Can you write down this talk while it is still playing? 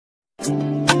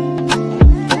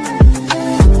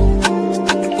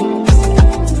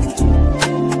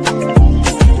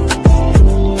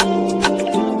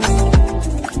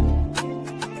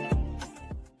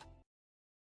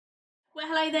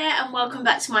Hello there and welcome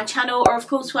back to my channel, or of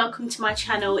course welcome to my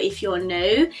channel if you're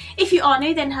new. If you are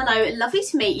new, then hello, lovely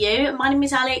to meet you. My name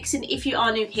is Alex, and if you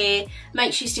are new here,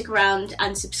 make sure you stick around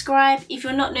and subscribe. If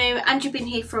you're not new and you've been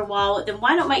here for a while, then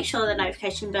why not make sure the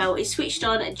notification bell is switched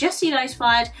on just so you're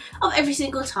notified of every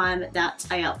single time that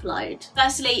I upload.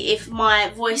 Firstly, if my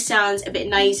voice sounds a bit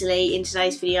nasally in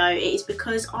today's video, it is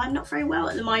because I'm not very well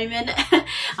at the moment.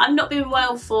 I've not been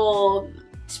well for...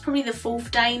 it's probably the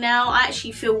 4th day now. I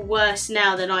actually feel worse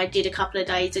now than I did a couple of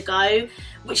days ago,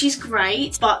 which is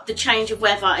great, but the change of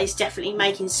weather is definitely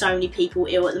making so many people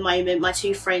ill at the moment. My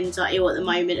 2 friends are ill at the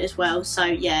moment as well, so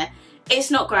yeah,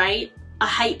 it's not great. I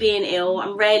hate being ill.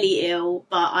 I'm rarely ill,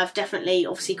 but I've definitely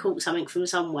obviously caught something from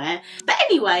somewhere. But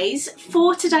anyways,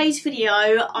 for today's video,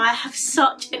 I have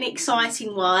such an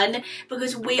exciting one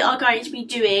because we are going to be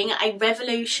doing a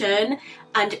Revolution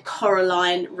and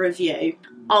Coraline review.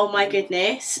 Oh my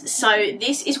goodness. So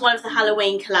this is one of the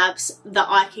Halloween collabs that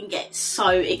I can get so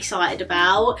excited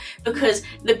about because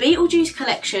the Beetlejuice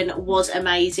collection was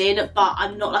amazing, but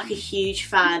I'm not like a huge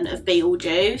fan of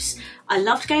Beetlejuice. I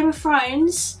loved Game of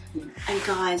Thrones, and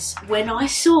guys, when I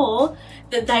saw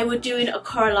that they were doing a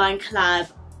Coraline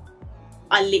collab,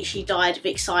 I literally died of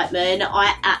excitement.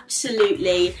 I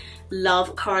absolutely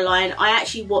love Coraline. I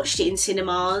actually watched it in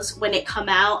cinemas when it came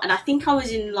out, and I think I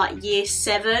was in like year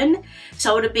 7,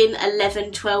 so I would have been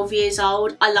 11, 12 years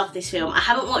old. I love this film. I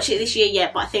haven't watched it this year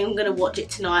yet, but I think I'm going to watch it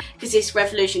tonight because this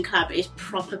Revolution collab is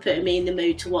proper putting me in the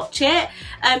mood to watch it.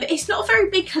 It's not a very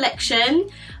big collection.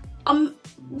 I'm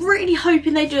really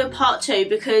hoping they do a part 2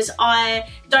 because I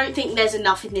don't think there's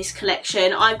enough in this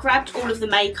collection. I grabbed all of the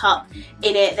makeup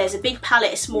in it. There's a big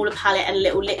palette, a smaller palette, and a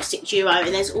little lipstick duo,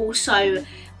 and there's also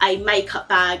a makeup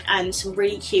bag and some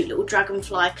really cute little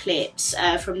dragonfly clips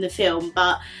from the film,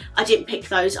 but I didn't pick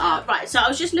those up. Right, so I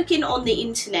was just looking on the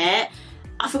internet.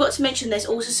 I forgot to mention there's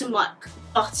also some like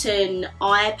button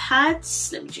eye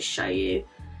pads. Let me just show you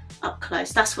up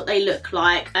close. That's what they look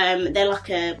like. They're like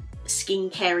a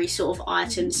skincare-y sort of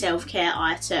item, self-care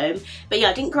item. But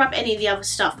yeah, I didn't grab any of the other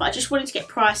stuff, but I just wanted to get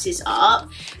prices up.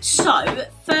 So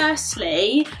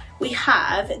firstly, we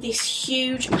have this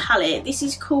huge palette. This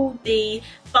is called the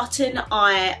Button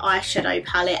Eye Eyeshadow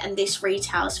Palette, and this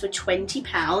retails for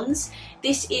 £20.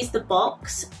 This is the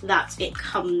box that it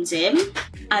comes in,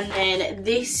 and then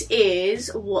this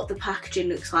is what the packaging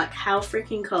looks like. How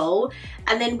freaking cool.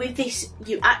 And then with this,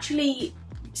 you actually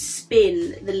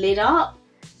spin the lid up,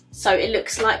 so it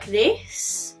looks like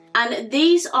this. And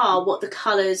these are what the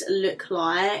colours look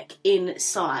like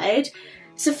inside.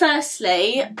 So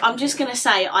firstly, I'm just going to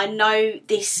say, I know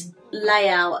this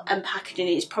layout and packaging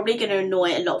is probably going to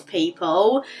annoy a lot of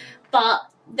people, but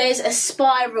there's a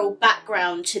spiral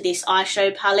background to this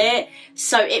eyeshadow palette,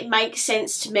 so it makes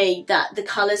sense to me that the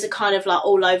colours are kind of like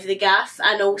all over the gaff,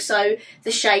 and also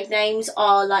the shade names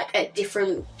are like at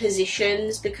different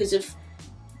positions because of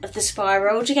the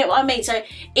spiral. Do you get what I mean? So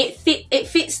it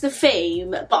fits the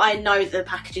theme, but I know the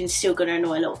packaging is still going to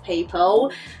annoy a lot of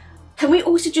people. Can we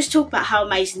also just talk about how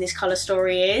amazing this colour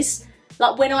story is?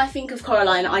 Like, when I think of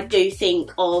Coraline, I do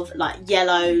think of like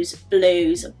yellows,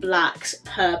 blues, blacks,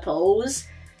 purples,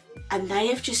 and they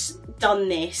have just done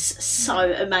this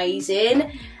so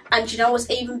amazing. And you know what's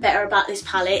even better about this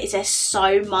palette is there's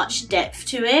so much depth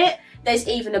to it. There's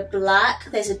even a black,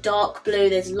 there's a dark blue,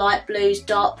 there's light blues,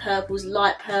 dark purples,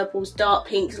 dark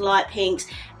pinks, light pinks,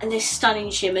 and there's stunning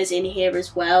shimmers in here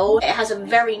as well. It has a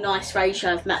very nice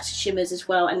ratio of matte shimmers as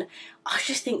well, and I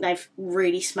just think they've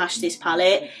really smashed this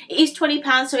palette. It is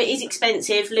 £20, so it is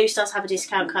expensive. Loose does have a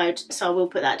discount code, so I will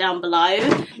put that down below.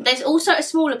 There's also a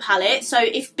smaller palette, so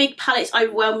if big palettes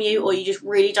overwhelm you or you just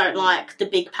really don't like the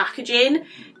big packaging,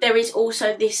 there is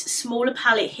also this smaller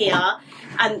palette here,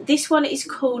 and this one is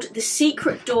called the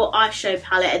Secret Door Eyeshadow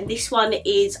Palette, and this one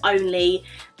is only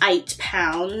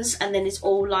 £8, and then it's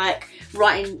all like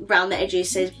writing around the edges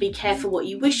says be careful what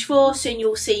you wish for, soon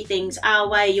you'll see things our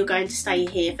way, you're going to stay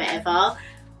here forever.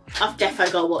 I've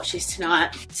defo got to watch this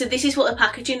tonight. So this is what the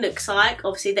packaging looks like,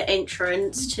 obviously the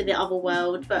entrance to the other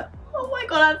world, but oh my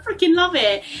god, I freaking love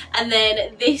it. And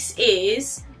then this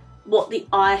is what the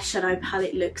eyeshadow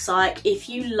palette looks like. If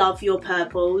you love your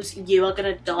purples, you are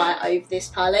going to die over this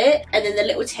palette. And then the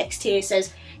little text here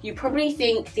says, you probably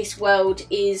think this world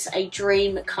is a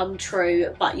dream come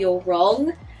true, but you're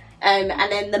wrong. And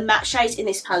then the matte shades in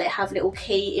this palette have little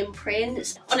key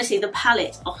imprints. Honestly, the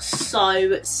palettes are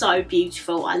so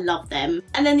beautiful. I love them.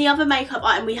 And then the other makeup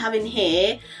item we have in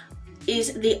here,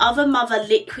 is the Other Mother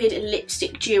Liquid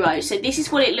Lipstick Duo. So this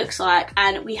is what it looks like,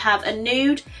 and we have a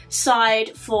nude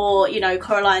side for, you know,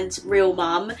 Coraline's real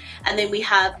mum, and then we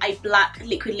have a black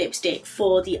liquid lipstick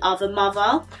for the Other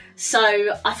Mother. So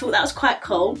I thought that was quite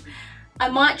cool. I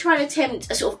might try and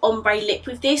attempt a sort of ombre lip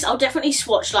with this. I'll definitely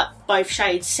swatch like both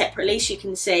shades separately so you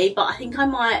can see, but I think I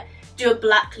might do a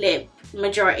black lip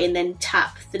majority and then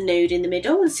tap the nude in the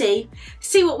middle and see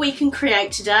what we can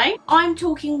create today. I'm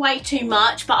talking way too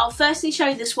much, but I'll firstly show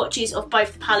you the swatches of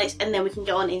both the palettes and then we can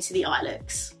go on into the eye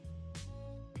looks.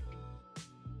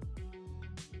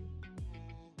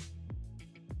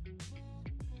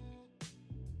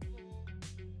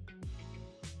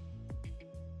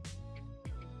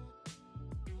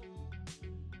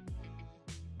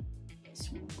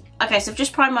 Okay, so I've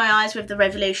just primed my eyes with the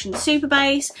Revolution Super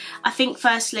Base. I think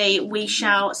firstly we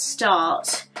shall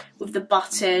start with the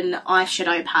Button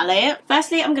eyeshadow palette.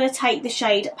 Firstly, I'm going to take the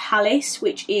shade Palace,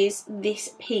 which is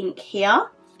this pink here.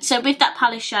 So with that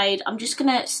Palace shade, I'm just going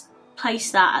to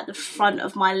place that at the front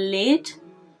of my lid.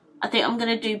 I think I'm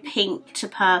going to do pink to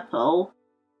purple.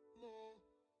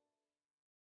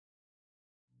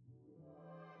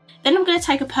 Then I'm going to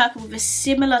take a purple with a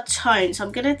similar tone. So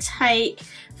I'm going to take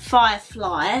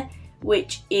Firefly,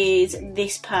 which is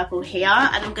this purple here,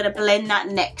 and I'm going to blend that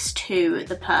next to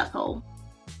the purple.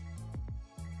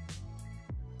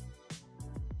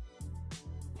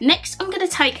 Next, I'm going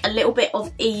to take a little bit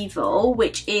of Evil,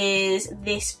 which is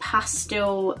this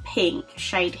pastel pink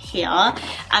shade here, and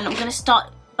I'm going to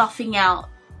start buffing out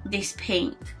this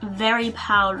pink. Very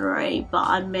powdery, but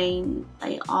I mean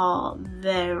they are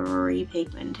very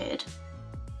pigmented.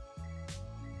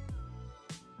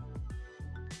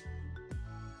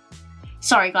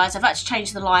 Sorry guys, I've had to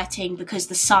change the lighting because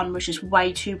the sun was just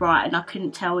way too bright and I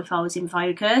couldn't tell if I was in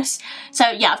focus. So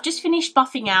yeah, I've just finished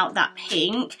buffing out that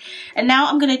pink, and now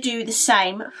I'm going to do the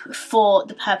same for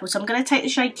the purple. So I'm going to take the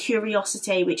shade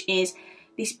Curiosity, which is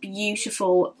this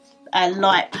beautiful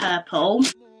light purple.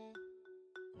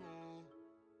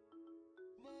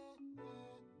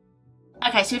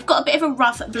 Okay, so we've got a bit of a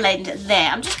rough blend there.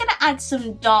 I'm just going to add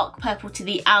some dark purple to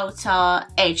the outer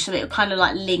edge so it'll kind of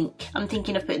like link. I'm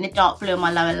thinking of putting the dark blue on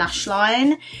my lower lash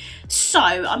line. So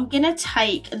I'm going to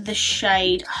take the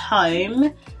shade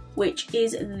Home, which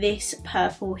is this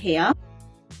purple here.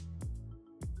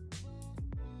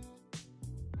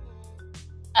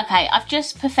 Okay, I've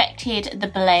just perfected the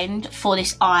blend for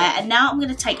this eye, and now I'm going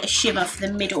to take a shimmer for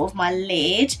the middle of my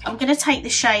lid. I'm going to take the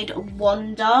shade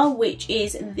Wonder, which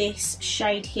is this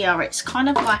shade here. It's kind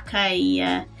of like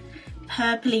a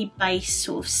purpley base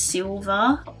sort of silver.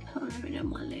 I'll put it in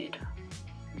my lid.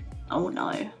 Oh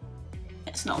no,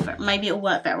 it's not very, maybe it'll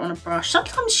work better on a brush.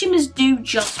 Sometimes shimmers do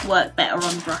just work better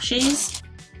on brushes.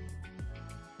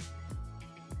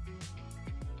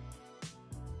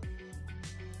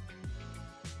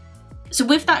 So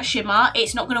with that shimmer,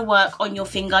 it's not going to work on your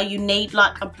finger. You need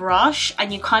like a brush,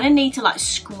 and you kind of need to like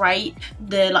scrape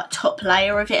the like top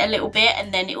layer of it a little bit,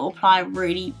 and then it will apply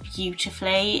really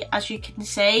beautifully, as you can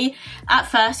see. At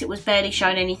first it was barely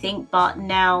showing anything, but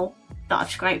now that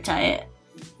I've scraped at it,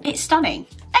 it's stunning.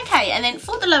 Okay, and then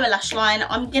for the lower lash line,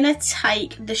 I'm going to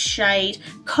take the shade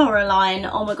Coraline,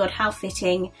 oh my god, how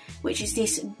fitting, which is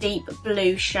this deep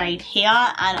blue shade here,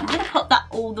 and I'm going to pop that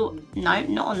all the, no,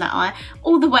 not on that eye,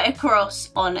 all the way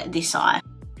across on this eye.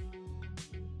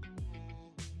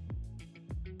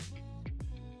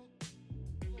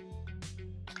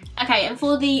 Okay, and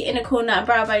for the inner corner and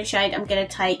brow bone shade, I'm going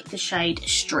to take the shade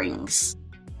Strings.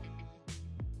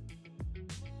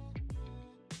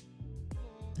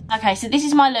 Okay, so this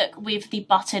is my look with the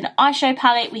Button eyeshadow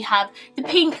palette. We have the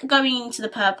pink going into the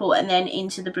purple and then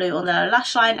into the blue on the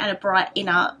lash line, and a bright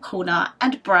inner corner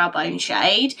and brow bone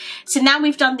shade. So now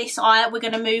we've done this eye, we're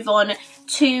going to move on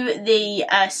to the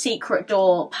Secret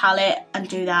Door palette and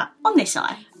do that on this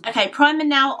eye. Okay, primer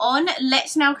now on.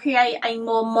 Let's now create a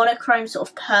more monochrome sort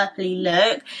of purpley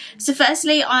look. So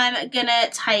firstly, I'm going to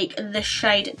take the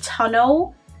shade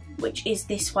Tunnel, which is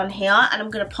this one here, and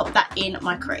I'm going to pop that in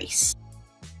my crease.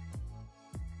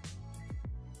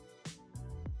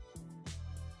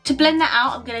 To blend that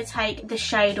out, I'm going to take the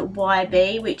shade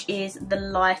YB, which is the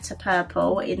lighter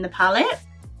purple in the palette.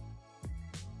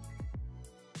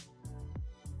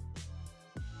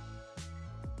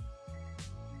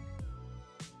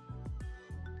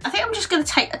 I think I'm just going to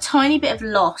take a tiny bit of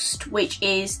Lost, which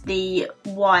is the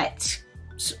white,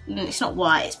 it's not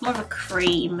white, it's more of a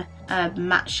cream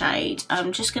matte shade.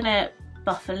 I'm just going to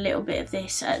buff a little bit of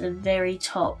this at the very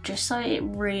top, just so it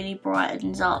really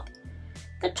brightens up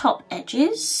the top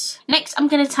edges. Next, I'm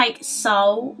going to take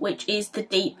Soul, which is the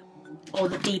deep, or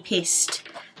the deepest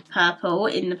purple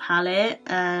in the palette,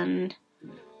 and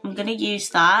I'm going to use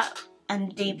that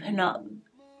and deepen up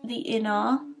the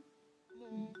inner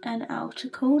and outer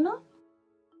corner.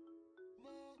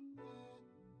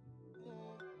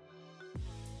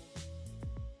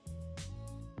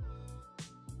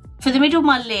 For the middle of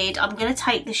my lid, I'm going to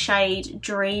take the shade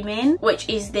Dreaming, which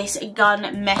is this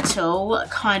gunmetal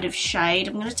kind of shade.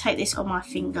 I'm going to take this on my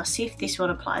finger, see if this one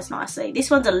applies nicely.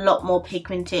 This one's a lot more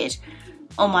pigmented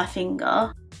on my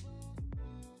finger.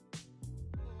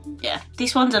 Yeah,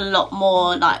 this one's a lot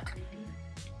more like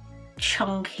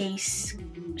chunky,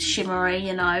 shimmery,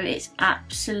 you know. It's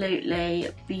absolutely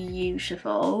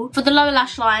beautiful. For the lower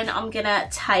lash line, I'm going to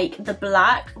take the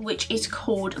black, which is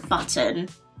called Button.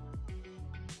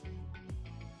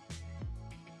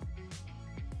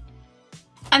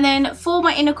 And then for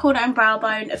my inner corner and brow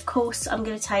bone, of course, I'm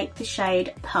going to take the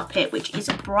shade Puppet, which is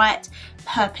a bright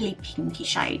purpley pinky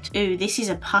shade. Ooh, this is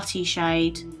a putty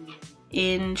shade.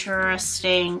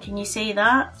 Interesting. Can you see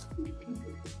that?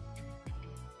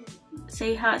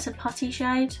 See how it's a putty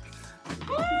shade?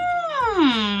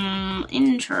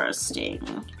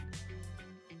 Interesting.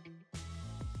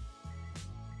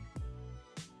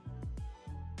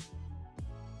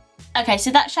 Okay,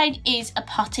 so that shade is a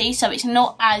putty, so it's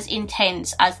not as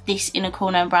intense as this inner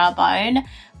corner and brow bone,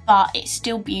 but it's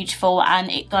still beautiful and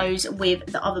it goes with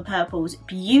the other purples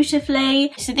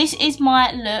beautifully. So this is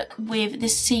my look with the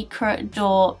Secret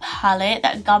Door palette.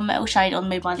 That gunmetal shade on the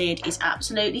middle of my lid is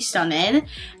absolutely stunning.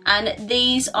 And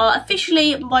these are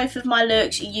officially both of my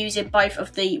looks using both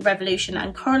of the Revolution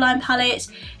and Coraline palettes.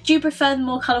 Do you prefer the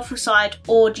more colourful side,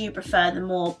 or do you prefer the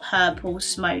more purple,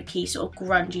 smoky, sort of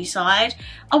grungy side?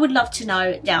 I would love to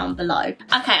know down below. Okay,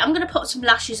 I'm going to put some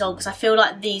lashes on because I feel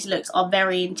like these looks are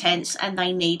very intense and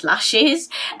they need lashes.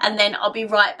 And then I'll be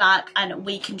right back and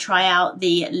we can try out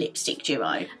the lipstick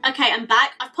duo. Okay, I'm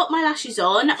back. I've put my lashes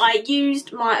on. I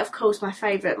used my, of course, my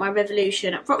favourite, my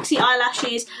Revolution Roxy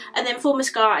eyelashes. And then for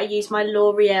mascara, I used my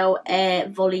L'Oreal Air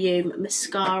Volume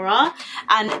Mascara.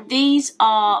 And these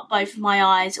are both of my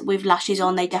eyes with lashes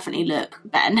on. They definitely look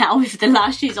better now with the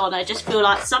lashes on. I just feel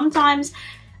like sometimes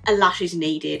a lash is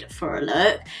needed for a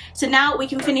look. So now we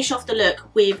can finish off the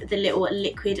look with the little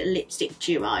liquid lipstick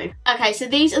duo. Okay, so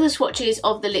these are the swatches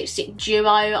of the lipstick duo.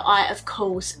 I, of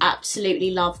course,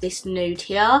 absolutely love this nude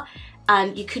here.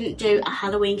 And you couldn't do a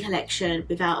Halloween collection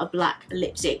without a black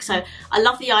lipstick. So I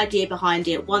love the idea behind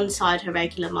it. One side her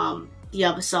regular mum, the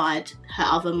other side her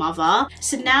other mother.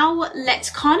 So now let's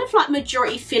kind of like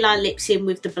majority fill our lips in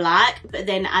with the black, but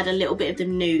then add a little bit of the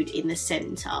nude in the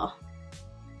centre.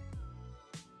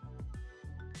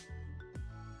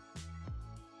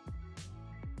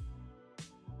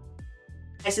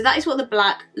 Okay, so that is what the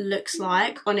black looks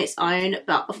like on its own,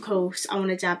 but of course I want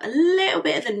to dab a little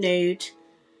bit of the nude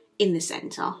in the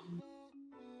centre.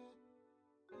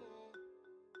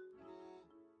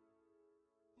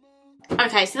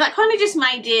 Okay, so that kind of just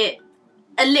made it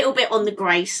a little bit on the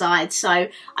grey side, so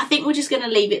I think we're just going to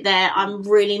leave it there. I'm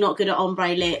really not good at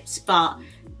ombre lips, but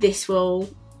this will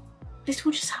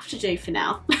just have to do for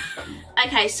now.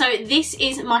 Okay, so this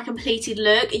is my completed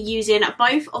look using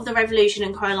both of the Revolution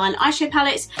and Coraline eyeshadow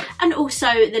palettes and also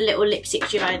the little lipstick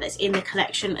duo that's in the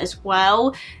collection as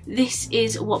well. This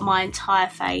is what my entire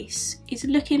face is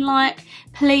looking like.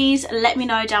 Please let me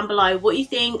know down below what you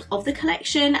think of the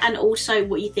collection and also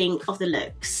what you think of the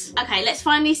looks. Okay, let's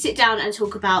finally sit down and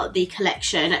talk about the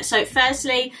collection. So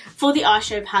firstly, for the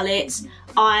eyeshadow palettes,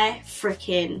 I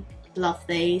freaking love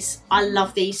these. I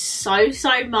love these so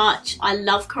much. I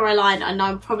love Coraline. I know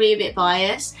I'm probably a bit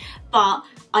biased, but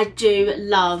I do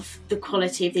love the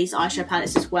quality of these eyeshadow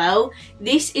palettes as well.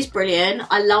 This is brilliant.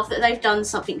 I love that they've done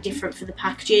something different for the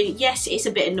packaging. Yes, it's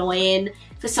a bit annoying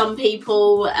for some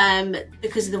people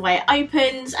because of the way it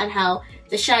opens and how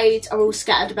the shades are all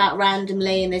scattered about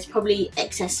randomly and there's probably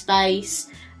excess space,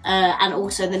 and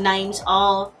also the names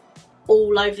are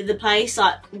all over the place,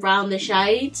 like around the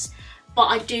shades. But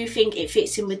I do think it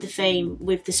fits in with the theme,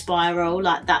 with the spiral,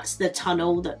 like that's the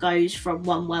tunnel that goes from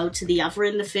one world to the other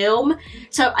in the film.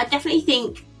 So I definitely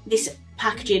think this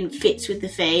packaging fits with the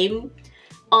theme.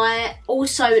 I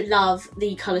also love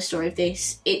the colour story of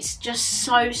this. It's just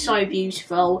so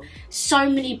beautiful. So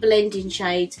many blending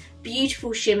shades,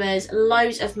 beautiful shimmers,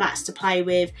 loads of mattes to play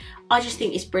with. I just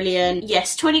think it's brilliant.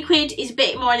 Yes, 20 quid is a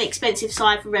bit more on the expensive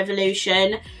side for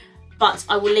Revolution, but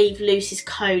I will leave Lucy's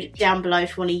code down below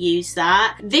if you want to use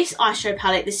that. This eyeshadow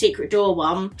palette, the Secret Door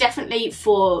one, definitely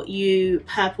for you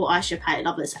purple eyeshadow palette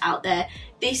lovers out there.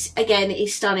 This, again,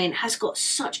 is stunning. Has got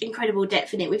such incredible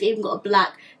depth in it. We've even got a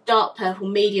black, dark purple,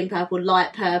 medium purple,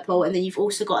 light purple, and then you've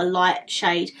also got a light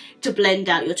shade to blend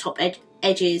out your top edge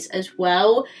edges as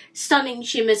well. Stunning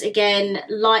shimmers again,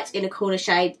 light inner corner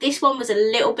shade. This one was a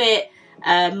little bit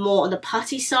more on the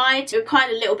putty side. It required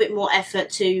a little bit more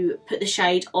effort to put the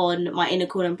shade on my inner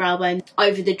corner and brow bone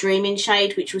over the Dreaming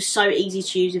shade, which was so easy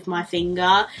to use with my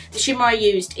finger. The shimmer I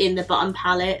used in the button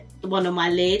palette, the one on my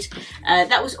lid,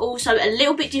 that was also a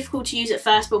little bit difficult to use at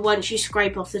first, but once you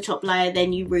scrape off the top layer,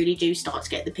 then you really do start to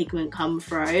get the pigment come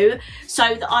through.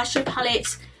 So the eyeshadow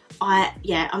palettes,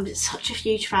 I'm such a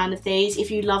huge fan of these. If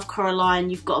you love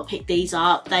Coraline, you've got to pick these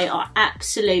up. They are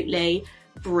absolutely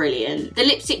brilliant. The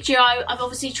lipstick duo, I've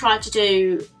obviously tried to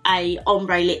do a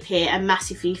ombre lip here and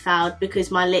massively failed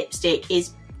because my lipstick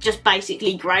is just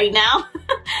basically grey now.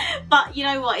 But you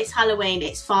know what, it's Halloween,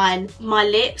 it's fine. My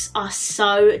lips are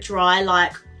so dry,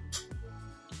 like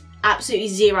absolutely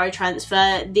zero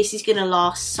transfer. This is gonna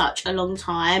last such a long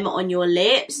time on your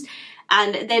lips,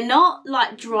 and they're not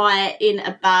like dry in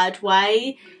a bad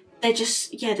way. They're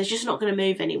just, yeah, they're just not gonna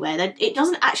move anywhere. It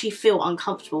doesn't actually feel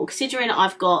uncomfortable, considering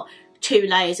I've got 2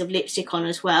 layers of lipstick on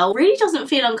as well. Really doesn't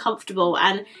feel uncomfortable,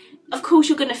 and of course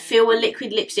you're going to feel a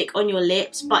liquid lipstick on your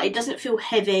lips, but it doesn't feel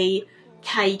heavy,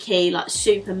 cakey, like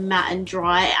super matte and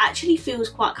dry. It actually feels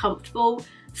quite comfortable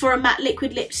for a matte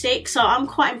liquid lipstick, so I'm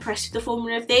quite impressed with the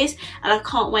formula of this, and I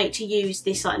can't wait to use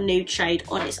this like nude shade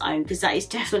on its own, because that is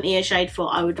definitely a shade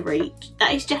for I would reach.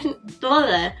 That is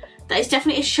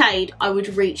definitely a shade I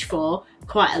would reach for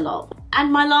quite a lot.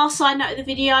 And my last side note of the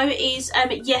video is,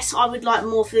 yes, I would like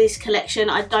more for this collection.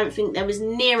 I don't think there was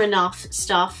near enough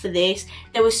stuff for this.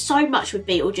 There was so much with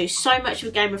Beetlejuice, so much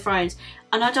with Game of Thrones,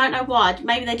 and I don't know why.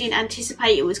 Maybe they didn't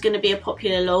anticipate it was going to be a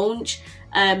popular launch,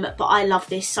 but I love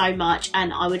this so much,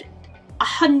 and I would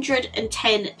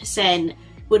 110%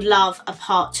 would love a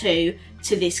part 2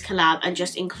 to this collab and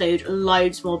just include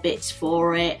loads more bits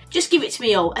for it. Just give it to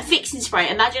me all. A fixing spray.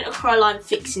 Imagine a Coraline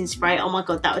fixing spray. Oh my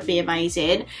god, that would be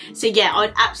amazing. So yeah,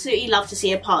 I'd absolutely love to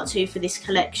see a part 2 for this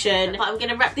collection. But I'm going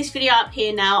to wrap this video up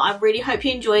here now. I really hope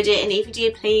you enjoyed it, and if you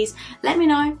did, please let me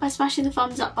know by smashing the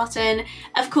thumbs up button.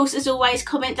 Of course, as always,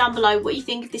 comment down below what you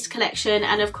think of this collection,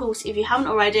 and of course, if you haven't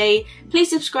already, please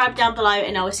subscribe down below,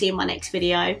 and I will see you in my next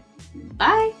video.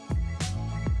 Bye!